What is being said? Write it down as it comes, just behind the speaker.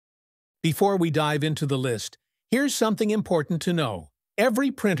Before we dive into the list, here's something important to know. Every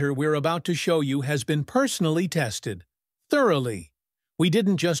printer we're about to show you has been personally tested, thoroughly. We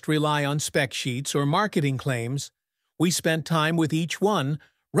didn't just rely on spec sheets or marketing claims. We spent time with each one,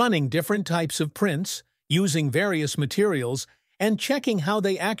 running different types of prints, using various materials, and checking how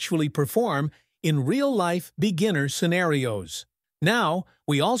they actually perform in real-life beginner scenarios. Now,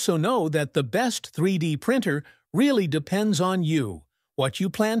 we also know that the best 3D printer really depends on you, what you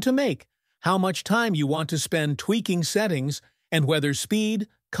plan to make, how much time you want to spend tweaking settings, and whether speed,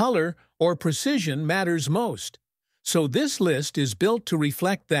 color, or precision matters most. So this list is built to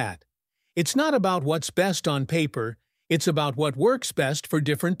reflect that. It's not about what's best on paper, it's about what works best for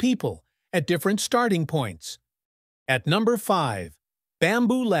different people, at different starting points. At number 5,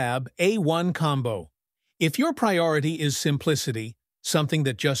 Bambu Lab A1 Combo. If your priority is simplicity, something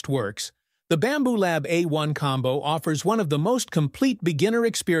that just works, the Bambu Lab A1 Combo offers one of the most complete beginner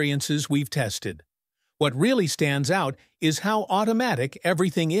experiences we've tested. What really stands out is how automatic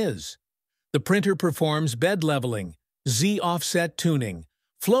everything is. The printer performs bed leveling, Z-offset tuning,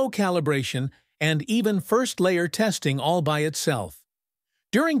 flow calibration, and even first-layer testing all by itself.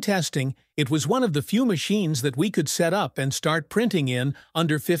 During testing, it was one of the few machines that we could set up and start printing in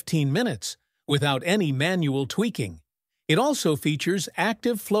under 15 minutes, without any manual tweaking. It also features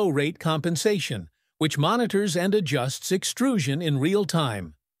active flow rate compensation, which monitors and adjusts extrusion in real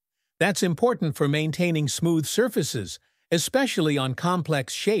time. That's important for maintaining smooth surfaces, especially on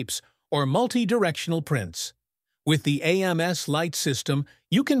complex shapes or multi-directional prints. With the AMS light system,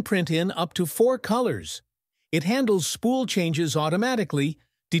 you can print in up to 4 colors. It handles spool changes automatically,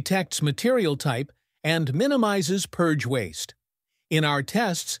 detects material type, and minimizes purge waste. In our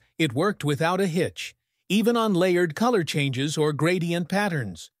tests, it worked without a hitch, even on layered color changes or gradient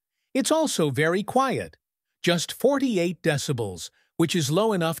patterns. It's also very quiet, just 48 decibels, which is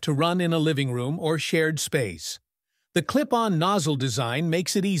low enough to run in a living room or shared space. The clip-on nozzle design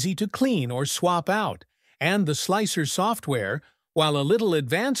makes it easy to clean or swap out, and the slicer software, while a little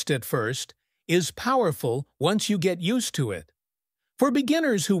advanced at first, is powerful once you get used to it. For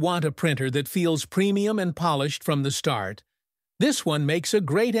beginners who want a printer that feels premium and polished from the start, this one makes a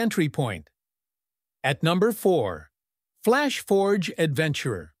great entry point. At number 4, Flashforge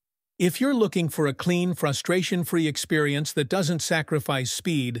Adventurer. If you're looking for a clean, frustration-free experience that doesn't sacrifice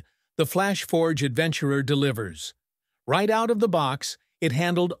speed, the Flashforge Adventurer delivers. Right out of the box, it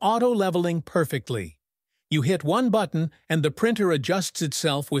handled auto-leveling perfectly. You hit one button and the printer adjusts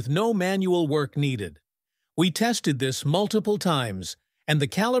itself with no manual work needed. We tested this multiple times, and the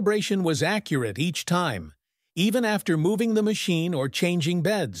calibration was accurate each time, even after moving the machine or changing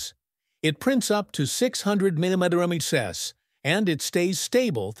beds. It prints up to 600 mm, and it stays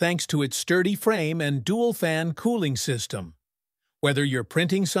stable thanks to its sturdy frame and dual-fan cooling system. Whether you're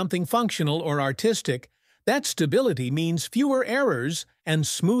printing something functional or artistic, that stability means fewer errors and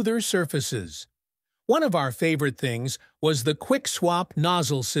smoother surfaces. One of our favorite things was the quick-swap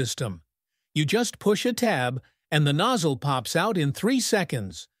nozzle system. You just push a tab, and the nozzle pops out in 3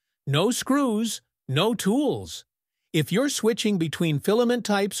 seconds. No screws, no tools. If you're switching between filament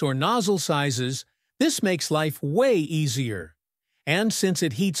types or nozzle sizes, this makes life way easier. And since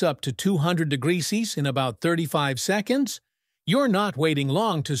it heats up to 200 degrees Celsius in about 35 seconds, you're not waiting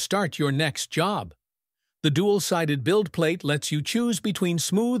long to start your next job. The dual-sided build plate lets you choose between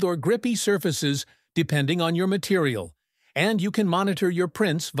smooth or grippy surfaces depending on your material, and you can monitor your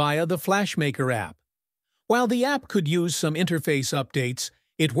prints via the FlashMaker app. While the app could use some interface updates,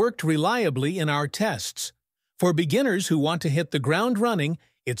 it worked reliably in our tests. For beginners who want to hit the ground running,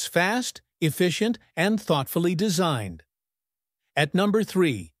 it's fast, efficient, and thoughtfully designed. At number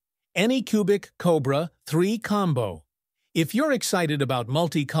 3, Anycubic Cobra 3 Combo. If you're excited about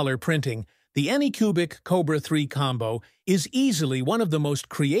multicolor printing, the Anycubic Cobra 3 Combo is easily one of the most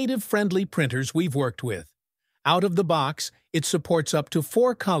creative-friendly printers we've worked with. Out of the box, it supports up to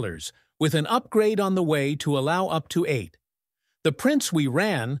 4 colors, with an upgrade on the way to allow up to 8. The prints we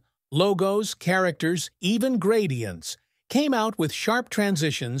ran, logos, characters, even gradients, came out with sharp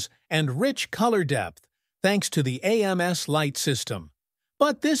transitions and rich color depth, thanks to the AMS light system.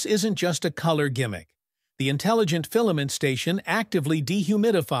 But this isn't just a color gimmick. The intelligent filament station actively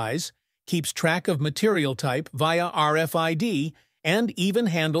dehumidifies, keeps track of material type via RFID, and even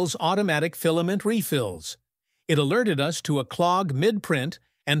handles automatic filament refills. It alerted us to a clog mid-print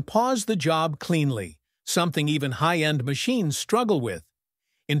and paused the job cleanly, something even high-end machines struggle with.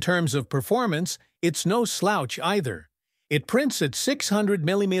 In terms of performance, it's no slouch either. It prints at 600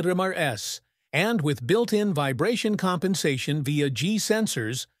 mm, and with built-in vibration compensation via G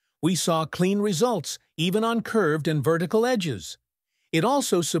sensors, we saw clean results even on curved and vertical edges. It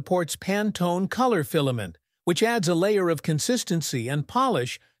also supports Pantone color filament, which adds a layer of consistency and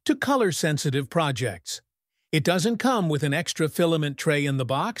polish to color-sensitive projects. It doesn't come with an extra filament tray in the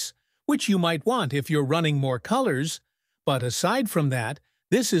box, which you might want if you're running more colors, but aside from that,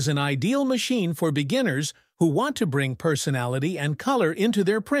 this is an ideal machine for beginners who want to bring personality and color into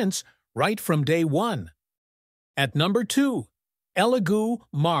their prints right from day one. At number 2, Elegoo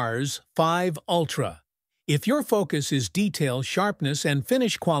Mars 5 Ultra. If your focus is detail, sharpness, and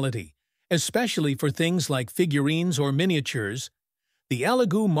finish quality, especially for things like figurines or miniatures, the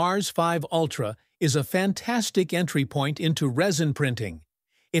Elegoo Mars 5 Ultra is a fantastic entry point into resin printing.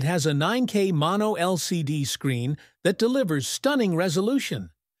 It has a 9K mono LCD screen that delivers stunning resolution.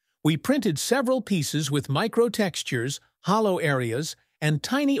 We printed several pieces with micro textures, hollow areas, and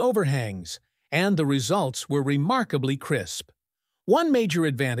tiny overhangs, and the results were remarkably crisp. One major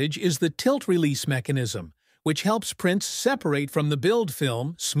advantage is the tilt release mechanism, which helps prints separate from the build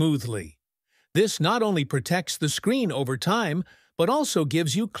film smoothly. This not only protects the screen over time, but also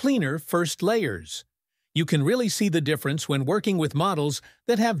gives you cleaner first layers. You can really see the difference when working with models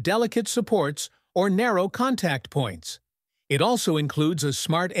that have delicate supports or narrow contact points. It also includes a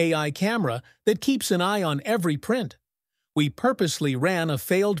smart AI camera that keeps an eye on every print. We purposely ran a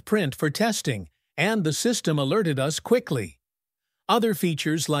failed print for testing, and the system alerted us quickly. Other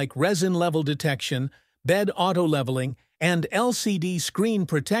features like resin level detection, bed auto-leveling, and LCD screen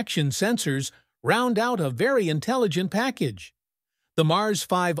protection sensors round out a very intelligent package. The Mars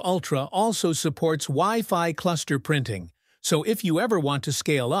 5 Ultra also supports Wi-Fi cluster printing, so if you ever want to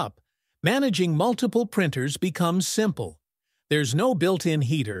scale up, managing multiple printers becomes simple. There's no built-in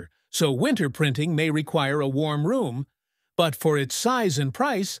heater, so winter printing may require a warm room, but for its size and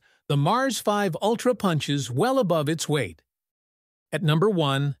price, the Mars 5 Ultra punches well above its weight. At number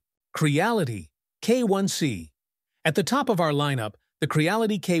 1, Creality K1C. At the top of our lineup, the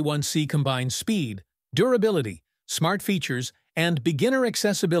Creality K1C combines speed, durability, smart features, and beginner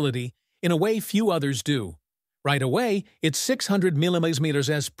accessibility in a way few others do. Right away, its 600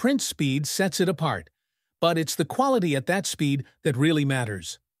 mm print speed sets it apart, but it's the quality at that speed that really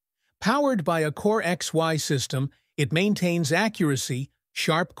matters. Powered by a Core XY system, it maintains accuracy,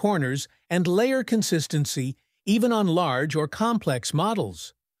 sharp corners, and layer consistency even on large or complex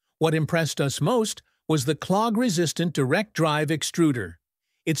models. What impressed us most was the clog-resistant direct drive extruder.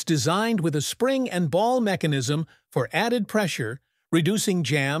 It's designed with a spring and ball mechanism for added pressure, reducing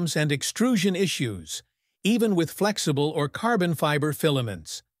jams and extrusion issues, even with flexible or carbon fiber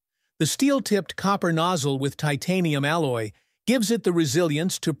filaments. The steel-tipped copper nozzle with titanium alloy gives it the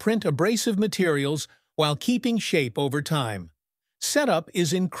resilience to print abrasive materials while keeping shape over time. Setup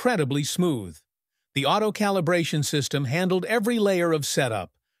is incredibly smooth. The auto-calibration system handled every layer of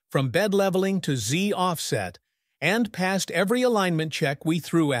setup, from bed leveling to Z offset, and passed every alignment check we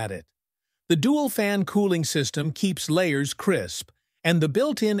threw at it. The dual-fan cooling system keeps layers crisp, and the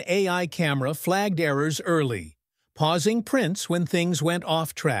built-in AI camera flagged errors early, pausing prints when things went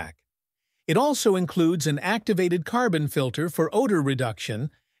off track. It also includes an activated carbon filter for odor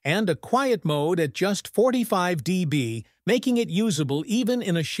reduction and a quiet mode at just 45 dB, making it usable even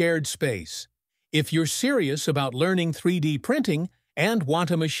in a shared space. If you're serious about learning 3D printing and want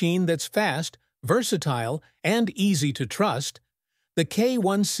a machine that's fast, versatile, and easy to trust, the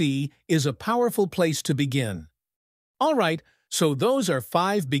K1C is a powerful place to begin. Alright, so those are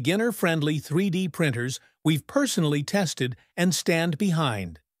 5 beginner-friendly 3D printers we've personally tested and stand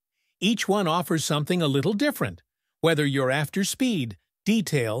behind. Each one offers something a little different. Whether you're after speed,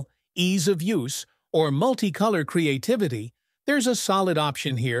 detail, ease of use, or multicolor creativity, there's a solid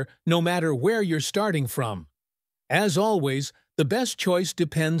option here no matter where you're starting from. As always, the best choice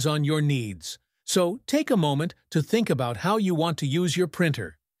depends on your needs. So take a moment to think about how you want to use your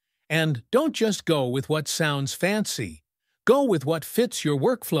printer. And don't just go with what sounds fancy. Go with what fits your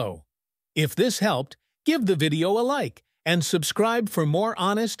workflow. If this helped, give the video a like and subscribe for more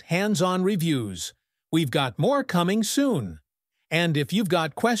honest, hands-on reviews. We've got more coming soon. And if you've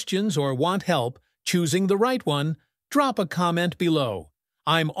got questions or want help choosing the right one, drop a comment below.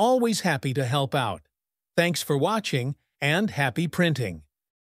 I'm always happy to help out. Thanks for watching, and happy printing!